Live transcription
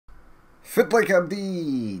Fit like a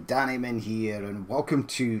bee, Danny Min here, and welcome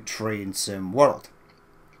to Train Sim World.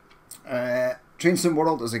 Train Sim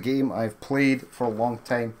World is a game I've played for a long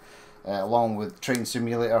time, along with Train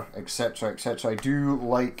Simulator, etc, etc. I do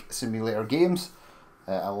like simulator games.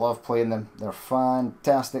 I love playing them. They're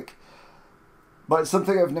fantastic. But it's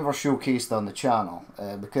something I've never showcased on the channel,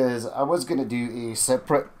 because I was going to do a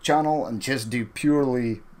separate channel and just do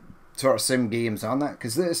purely sort of sim games on that,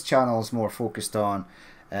 because this channel is more focused on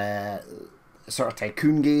sort of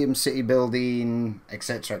tycoon games, city building,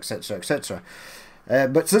 etc, etc, etc.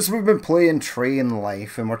 But since we've been playing Train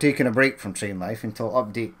Life and we're taking a break from Train Life until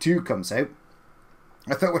update 2 comes out,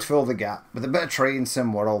 I thought we'd fill the gap with a bit of Train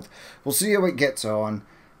Sim World. We'll see how it gets on,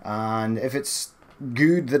 and if it's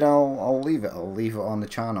good, then I'll leave it. I'll leave it on the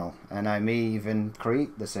channel, and I may even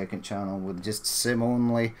create the second channel with just sim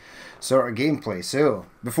only sort of gameplay. So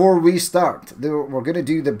before we start, we're going to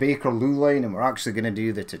do the Bakerloo line, and we're actually going to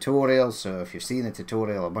do the tutorial. So if you've seen the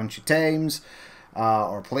tutorial a bunch of times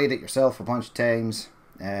or played it yourself a bunch of times,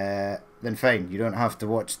 then fine, you don't have to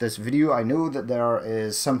watch this video. I know that there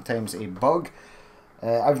is sometimes a bug.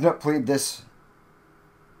 I've not played this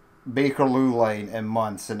Bakerloo line in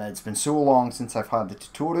months, and it's been so long since I've had the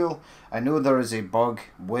tutorial. I know there is a bug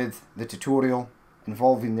with the tutorial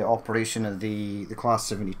involving the operation of the Class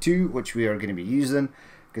 72, which we are going to be using,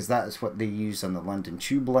 because that is what they use on the London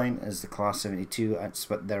Tube line, is the Class 72. That's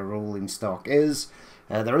what their rolling stock is.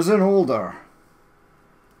 There is an older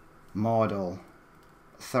model,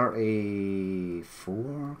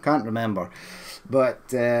 34, can't remember, but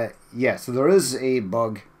yeah, so there is a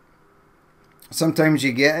bug. Sometimes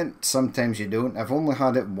you get it, sometimes you don't. I've only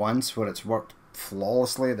had it once where it's worked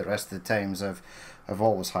flawlessly. The rest of the times I've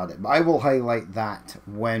always had it. But I will highlight that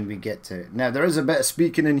when we get to it. Now, there is a bit of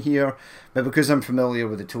speaking in here, but because I'm familiar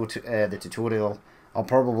with the tutorial, I'll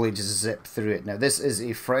probably just zip through it. Now, this is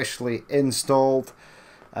a freshly installed.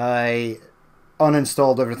 I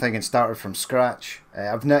uninstalled everything and started from scratch.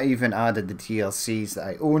 I've not even added the DLCs that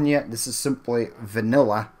I own yet. This is simply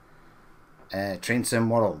vanilla Train Sim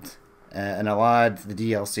World. And I'll add the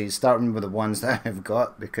DLCs, starting with the ones that I've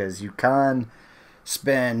got, because you can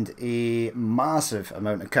spend a massive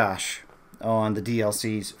amount of cash on the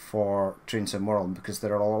DLCs for Train Sim World, because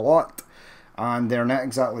there are a lot, and they're not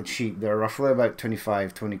exactly cheap. They're roughly about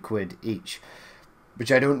 25, 20 quid each,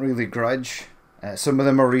 which I don't really grudge. Some of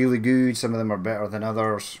them are really good, some of them are better than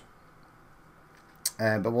others,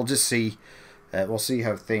 but we'll just see. We'll see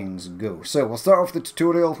how things go. So we'll start off the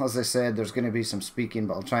tutorial. As I said, there's going to be some speaking,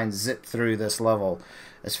 but I'll try and zip through this level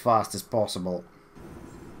as fast as possible.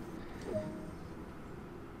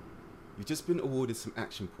 You've just been awarded some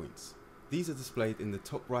action points. These are displayed in the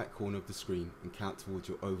top right corner of the screen and count towards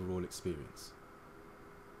your overall experience.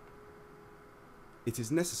 It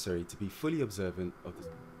is necessary to be fully observant of the...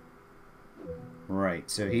 Right,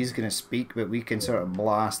 so he's going to speak, but we can sort of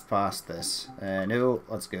blast past this. No,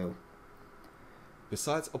 let's go.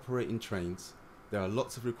 Besides operating trains, there are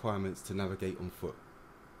lots of requirements to navigate on foot.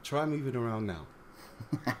 Try moving around now.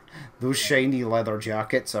 Those shiny leather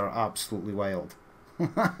jackets are absolutely wild.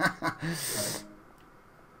 Alright,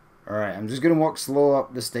 I'm just going to walk slow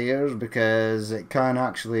up the stairs, because it can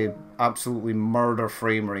actually absolutely murder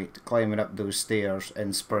frame rate climbing up those stairs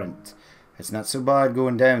in sprint. It's not so bad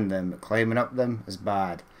going down them, but climbing up them is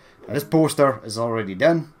bad. Now, this poster is already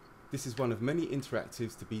done. This is one of many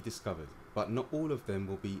interactives to be discovered, but not all of them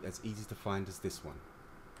will be as easy to find as this one.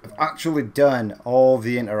 I've actually done all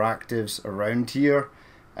the interactives around here,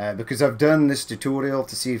 because I've done this tutorial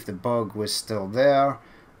to see if the bug was still there,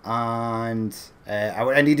 and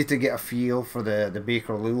I needed to get a feel for the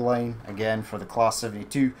Bakerloo line, again for the Class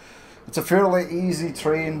 72. It's a fairly easy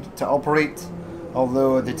train to operate,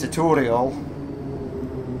 although the tutorial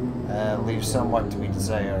leaves somewhat to be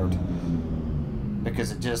desired,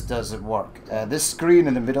 because it just doesn't work. This screen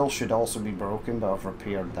in the middle should also be broken, but I've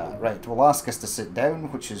repaired that. Right, we'll ask us to sit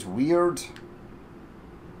down, which is weird.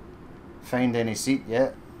 Find any seat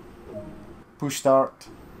yet. Push start,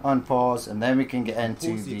 unpause, and then we can get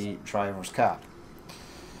into the driver's cab.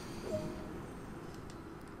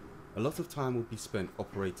 A lot of time will be spent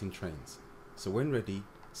operating trains, so when ready,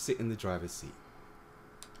 sit in the driver's seat.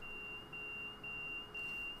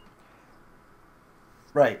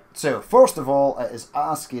 Right, so first of all, it is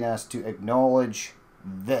asking us to acknowledge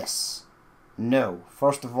this. No,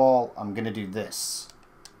 first of all, I'm going to do this.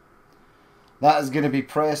 That is going to be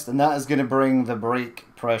pressed, and that is going to bring the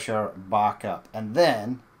brake pressure back up. And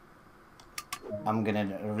then, I'm going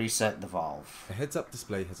to reset the valve. A heads-up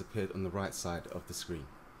display has appeared on the right side of the screen.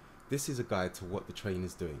 This is a guide to what the train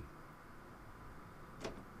is doing.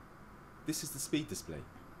 This is the speed display.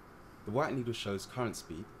 The white needle shows current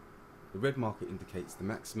speed, The red marker indicates the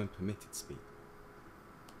maximum permitted speed.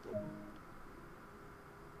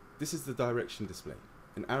 This is the direction display.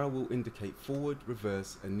 An arrow will indicate forward,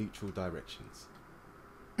 reverse and neutral directions.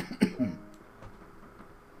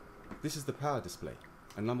 This is the power display.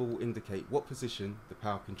 A number will indicate what position the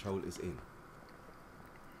power control is in.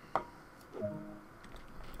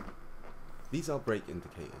 These are brake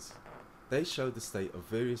indicators. They show the state of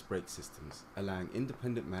various brake systems, allowing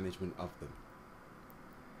independent management of them.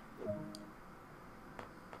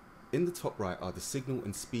 In the top right are the signal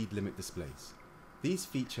and speed limit displays. These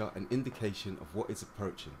feature an indication of what is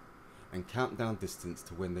approaching and countdown distance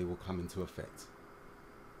to when they will come into effect.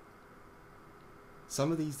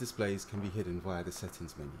 Some of these displays can be hidden via the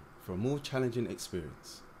settings menu for a more challenging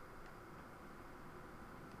experience.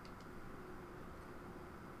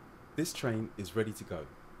 This train is ready to go.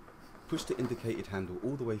 Push the indicated handle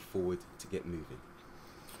all the way forward to get moving.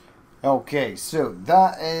 Okay, so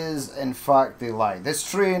that is in fact a lie. This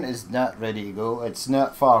train is not ready to go. It's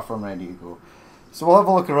not far from ready to go. So we'll have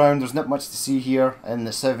a look around. There's not much to see here in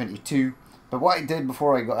the 72. But what I did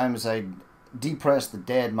before I got in was I depressed the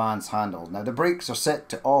dead man's handle. Now the brakes are set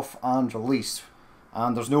to off and release,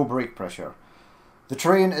 and there's no brake pressure. The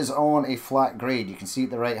train is on a flat grade. You can see at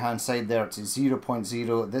the right hand side there it's a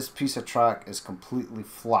 0.0. This piece of track is completely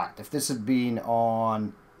flat. If this had been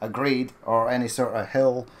on a grade or any sort of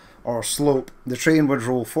hill or slope, the train would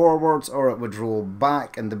roll forwards or it would roll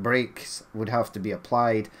back, and the brakes would have to be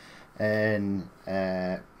applied in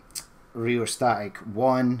rheostatic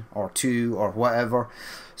 1 or 2 or whatever.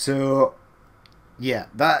 So yeah,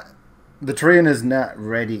 the train is not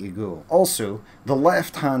ready to go. Also, the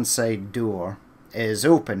left hand side door is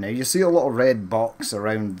open. Now you see a little red box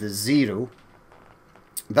around the 0.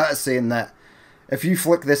 That is saying that if you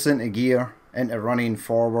flick this into gear, into running,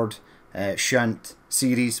 forward, shunt,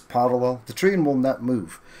 series, parallel, the train will not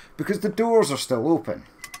move because the doors are still open.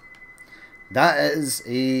 That is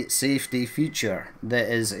a safety feature. That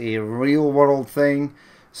is a real world thing,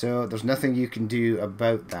 so there's nothing you can do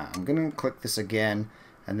about that. I'm going to click this again,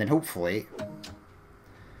 and then hopefully...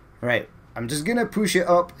 Right, I'm just going to push it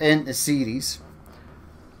up into series.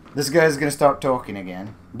 This guy's going to start talking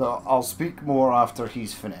again, but I'll speak more after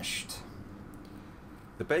he's finished.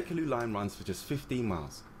 The Bakerloo line runs for just 15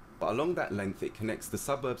 miles, but along that length it connects the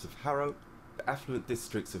suburbs of Harrow, the affluent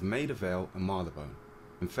districts of Maida Vale and Marylebone,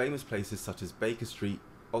 and famous places such as Baker Street,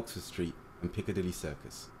 Oxford Street and Piccadilly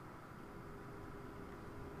Circus.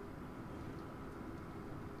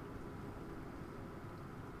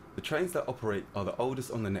 The trains that operate are the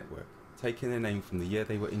oldest on the network, taking their name from the year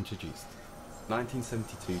they were introduced,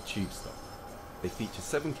 1972 tube stock. They feature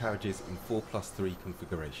 7 carriages in 4+3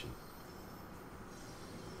 configuration.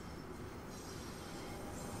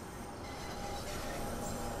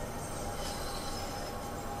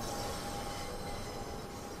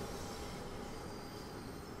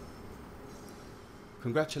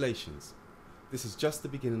 Congratulations! This is just the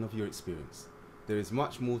beginning of your experience. There is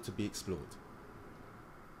much more to be explored.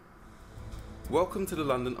 Welcome to the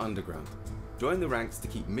London Underground. Join the ranks to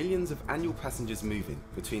keep millions of annual passengers moving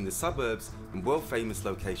between the suburbs and world-famous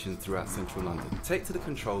locations throughout central London. Take to the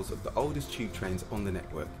controls of the oldest tube trains on the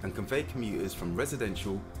network and convey commuters from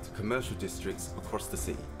residential to commercial districts across the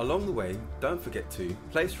city. Along the way, don't forget to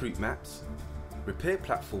place route maps, repair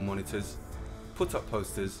platform monitors, put up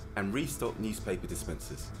posters and restock newspaper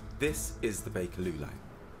dispensers. This is the Bakerloo line.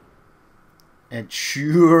 It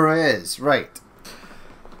sure is. Right.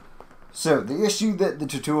 So the issue that the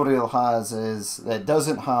tutorial has is that it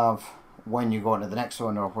doesn't have when you go into the next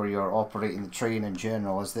one or where you're operating the train in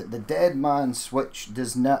general, is that the dead man switch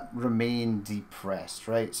does not remain depressed,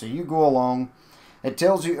 right? So you go along, it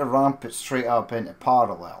tells you to ramp it straight up into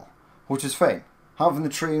parallel, which is fine. Having the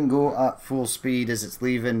train go at full speed as it's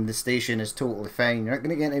leaving the station is totally fine. You're not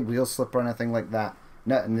going to get any wheel slip or anything like that.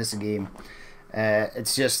 Not in this game.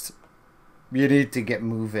 It's just you need to get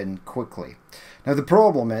moving quickly. Now the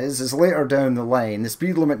problem is later down the line the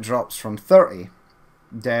speed limit drops from 30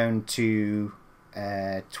 down to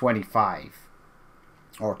 25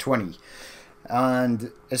 or 20,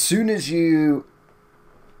 and as soon as you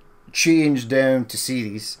change down to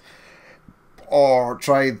series or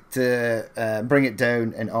try to bring it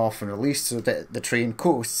down and off and release so that the train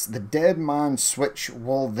coasts, the dead man switch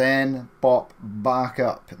will then pop back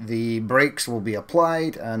up. The brakes will be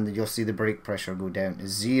applied and you'll see the brake pressure go down to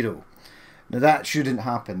 0. Now that shouldn't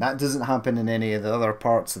happen. That doesn't happen in any of the other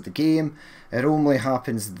parts of the game. It only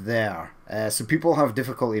happens there. So people have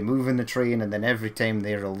difficulty moving the train, and then every time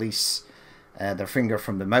they release their finger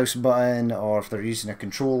from the mouse button, or if they're using a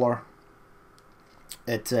controller,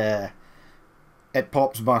 it it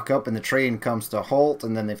pops back up and the train comes to a halt,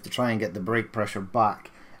 and then they have to try and get the brake pressure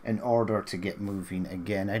back in order to get moving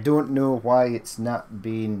again. I don't know why it's not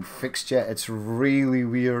been fixed yet. It's really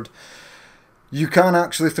weird. You can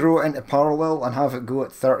actually throw it into parallel and have it go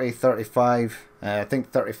at 30, 35. I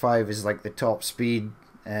think 35 is like the top speed.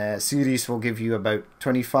 Series will give you about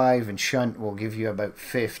 25 and shunt will give you about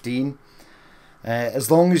 15. As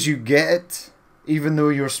long as you get it, even though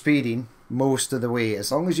you're speeding most of the way, as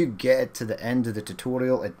long as you get it to the end of the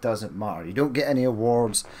tutorial, it doesn't matter. You don't get any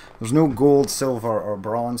awards. There's no gold, silver or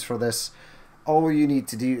bronze for this. All you need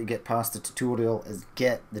to do to get past the tutorial is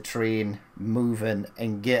get the train moving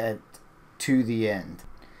and get it to the end.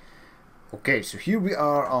 Okay, so here we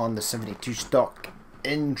are on the 72 stock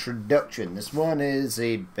introduction. This one is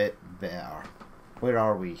a bit better. Where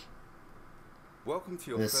are we? Welcome to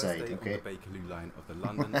your This first side, day okay. on the Bakerloo line of the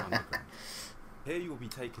London Underground. Here you will be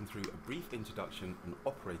taken through a brief introduction on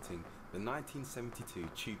operating the 1972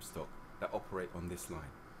 tube stock that operate on this line.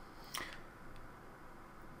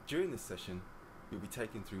 During this session, you'll be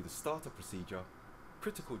taken through the startup procedure,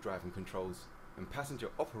 critical driving controls, and passenger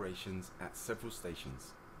operations at several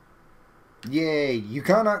stations. Yay! You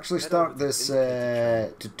can actually start this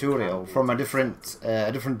tutorial from a different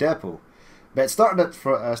depot, but it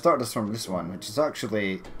started us from this one, which is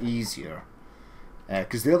actually easier.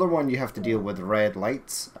 Because the other one you have to deal with red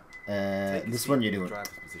lights. This one you don't.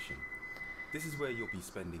 This is where you'll be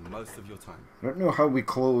spending most of your time. I don't know how we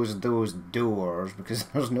close those doors because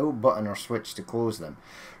there's no button or switch to close them.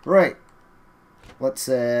 Right. Let's.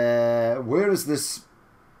 Where is this?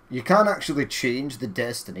 You can actually change the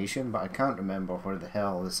destination, but I can't remember where the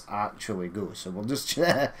hell this actually goes. So we'll just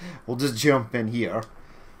jump in here.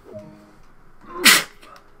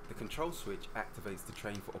 The control switch activates the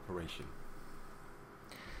train for operation.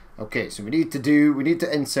 Okay, so we need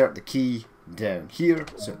to insert the key down here.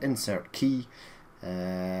 So insert key,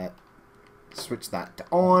 switch that to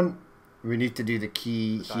on. We need to do the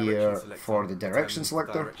key here for the direction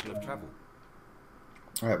selector. Direction of travel.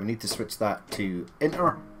 Alright, we need to switch that to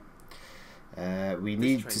enter. We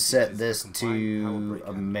need to set this to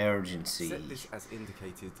emergency. Set this as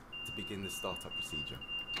indicated to begin the startup procedure.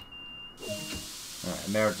 Alright,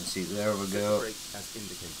 emergency, there we go. Brake as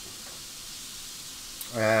indicated.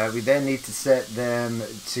 We then need to set them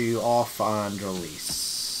to off and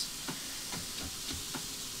release.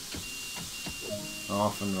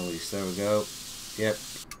 Off and release, there we go. Yep.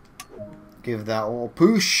 Give that a little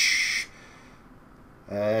push.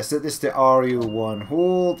 Set this to RU1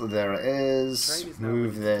 hold, there it is.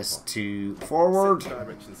 Move this to forward. Set the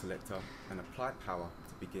direction selector and apply power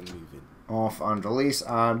to begin moving. Off and release,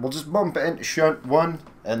 and we'll just bump it into shunt 1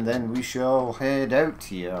 and then we shall head out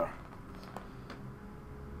here.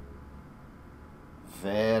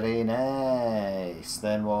 Very nice.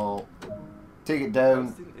 Then we'll take it down.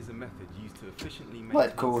 Coasting is a method used to efficiently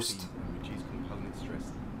Let coast. and reduce component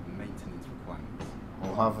stress and maintenance requirements.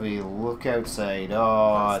 We'll have a look outside.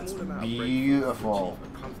 Oh, it's beautiful.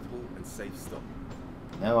 A comfortable and safe stop.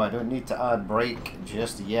 No, I don't need to add brake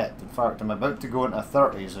just yet. In fact, I'm about to go into a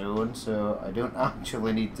 30 zone, so I don't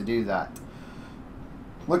actually need to do that.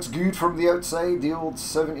 Looks good from the outside, the old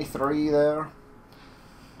 73 there.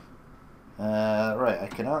 Right, I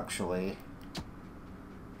can actually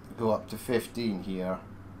go up to 15 here.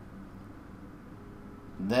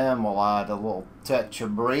 Then we'll add a little touch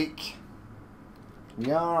of brake.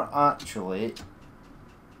 We are actually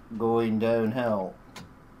going downhill.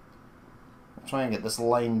 I'll try and get this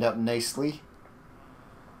lined up nicely.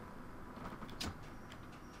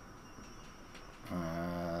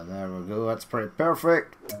 There we go, that's pretty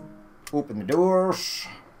perfect. Open the doors.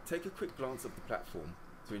 Take a quick glance of the platform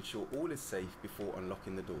to ensure all is safe before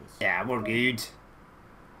unlocking the doors. Yeah, we're good.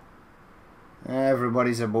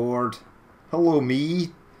 Everybody's aboard. Hello,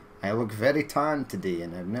 me. I look very tan today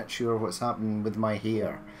and I'm not sure what's happening with my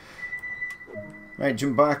hair. Right,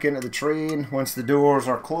 jump back into the train. Once the doors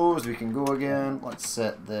are closed, we can go again. Let's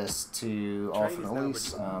set this to off and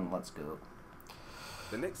release and let's go.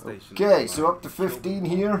 The next station. Okay, so up to 15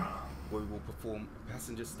 here. Where we will perform a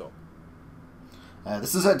passenger stop.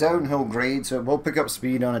 This is a downhill grade, so it will pick up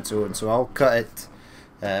speed on its own. So I'll cut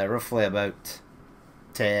it roughly about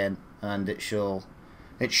 10, and it shall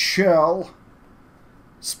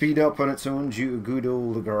speed up on its own due to good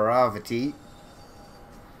old gravity.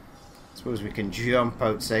 Suppose we can jump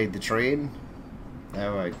outside the train.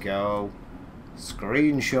 There we go.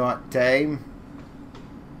 Screenshot time.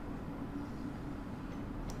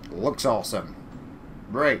 Looks awesome.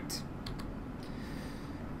 Right.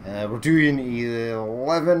 We're doing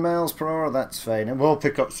 11 miles per hour, that's fine. And we'll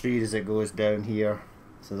pick up speed as it goes down here.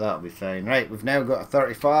 So that'll be fine. Right, we've now got a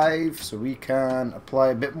 35, so we can apply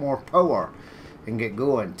a bit more power and get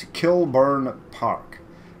going to Kilburn Park.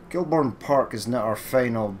 Kilburn Park is not our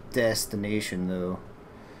final destination though.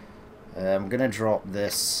 I'm going to drop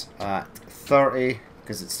this at 30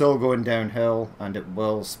 because it's still going downhill and it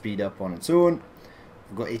will speed up on its own.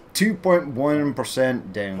 We've got a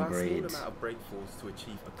 2.1% downgrade. Apply a small amount of brake force to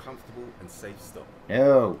achieve a comfortable and safe stop.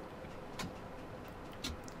 No.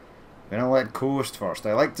 I'm going to let coast first.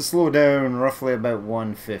 I like to slow down roughly about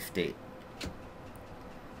 150.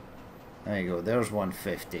 There you go, there's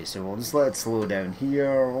 150. So we'll just let it slow down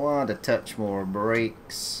here. We'll add a touch more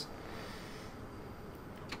brakes.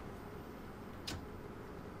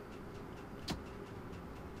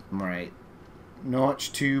 Right.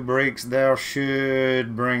 Notch 2 brakes there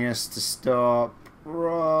should bring us to stop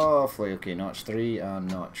roughly. Okay, notch 3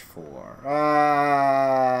 and notch 4.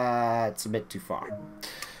 It's a bit too far.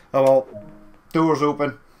 Oh well. Doors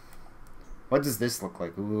open. What does this look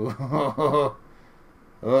like? Ooh.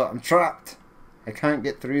 Oh, I'm trapped. I can't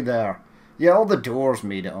get through there. Yeah, all the doors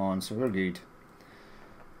made it on, so we're good.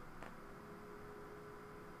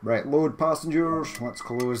 Right, load passengers. Let's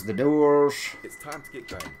close the doors. It's time to get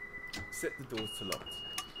going. Set the doors to locked.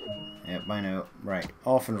 Yep, I know. Right,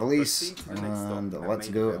 off and release, and let's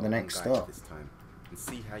go to the next stop. This time and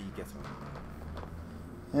see how you get on.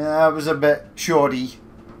 Yeah, that was a bit shoddy.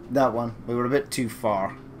 That one. We were a bit too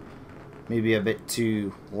far. Maybe a bit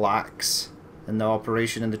too lax in the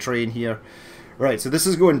operation in the train here. Right, so this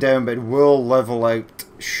is going down, but it will level out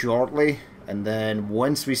shortly. And then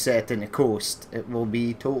once we set into coast, it will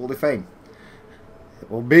be totally fine. It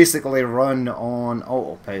will basically run on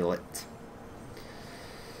autopilot.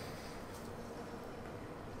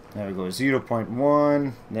 There we go,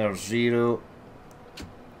 0.1, there's 0.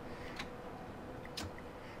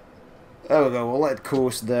 There we go, we'll let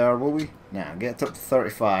coast there, will we? Nah, get up to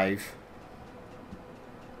 35.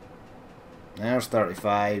 There's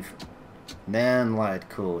 35. Then let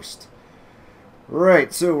coast.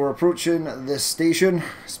 Right, so we're approaching this station.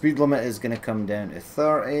 Speed limit is going to come down to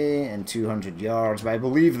 30 and 200 yards, but I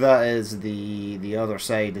believe that is the other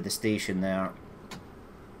side of the station there.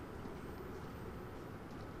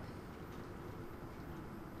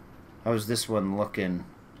 How's this one looking?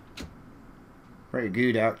 Pretty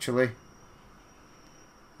good, actually.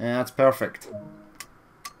 Yeah, that's perfect.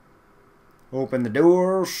 Open the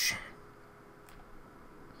doors.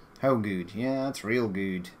 How good? Yeah, that's real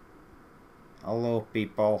good. Hello,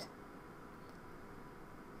 people.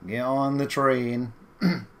 Get on the train.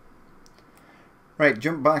 Right,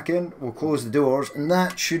 jump back in. We'll close the doors, and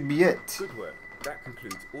that should be it. Good work. That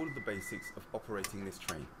concludes all of the basics of operating this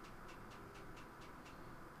train.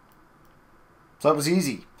 So that was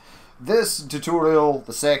easy. This tutorial,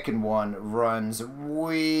 the second one, runs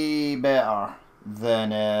way better than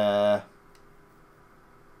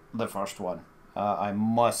the first one. I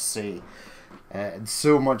must say. It's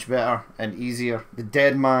so much better and easier. The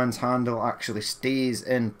dead man's handle actually stays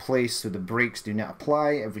in place, so the brakes do not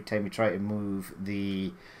apply every time you try to move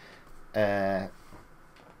the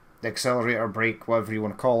accelerator, brake, whatever you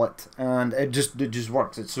want to call it, and it just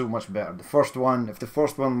works. It's so much better. The first one, if the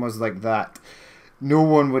first one was like that, no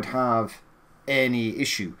one would have any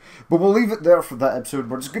issue. But we'll leave it there for that episode.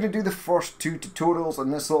 We're just going to do the first 2 tutorials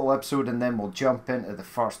in this little episode, and then we'll jump into the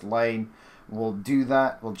first line. We'll do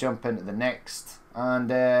that, we'll jump into the next,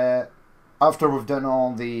 and after we've done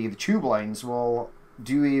all the tube lines, we'll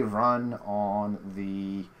do a run on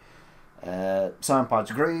the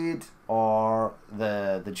Sandpads Grade or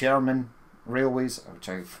the German railways, which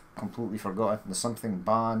I've completely forgotten. There's something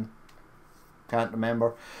ban, can't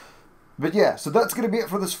remember. But yeah, so that's going to be it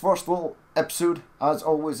for this first little episode. As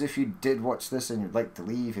always, if you did watch this and you'd like to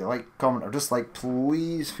leave a like, comment or dislike,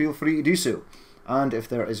 please feel free to do so. And if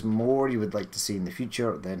there is more you would like to see in the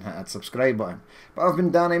future, then hit that subscribe button. But I've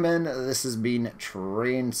been Danny Man, this has been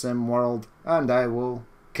Train Sim World, and I will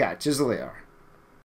catch you later.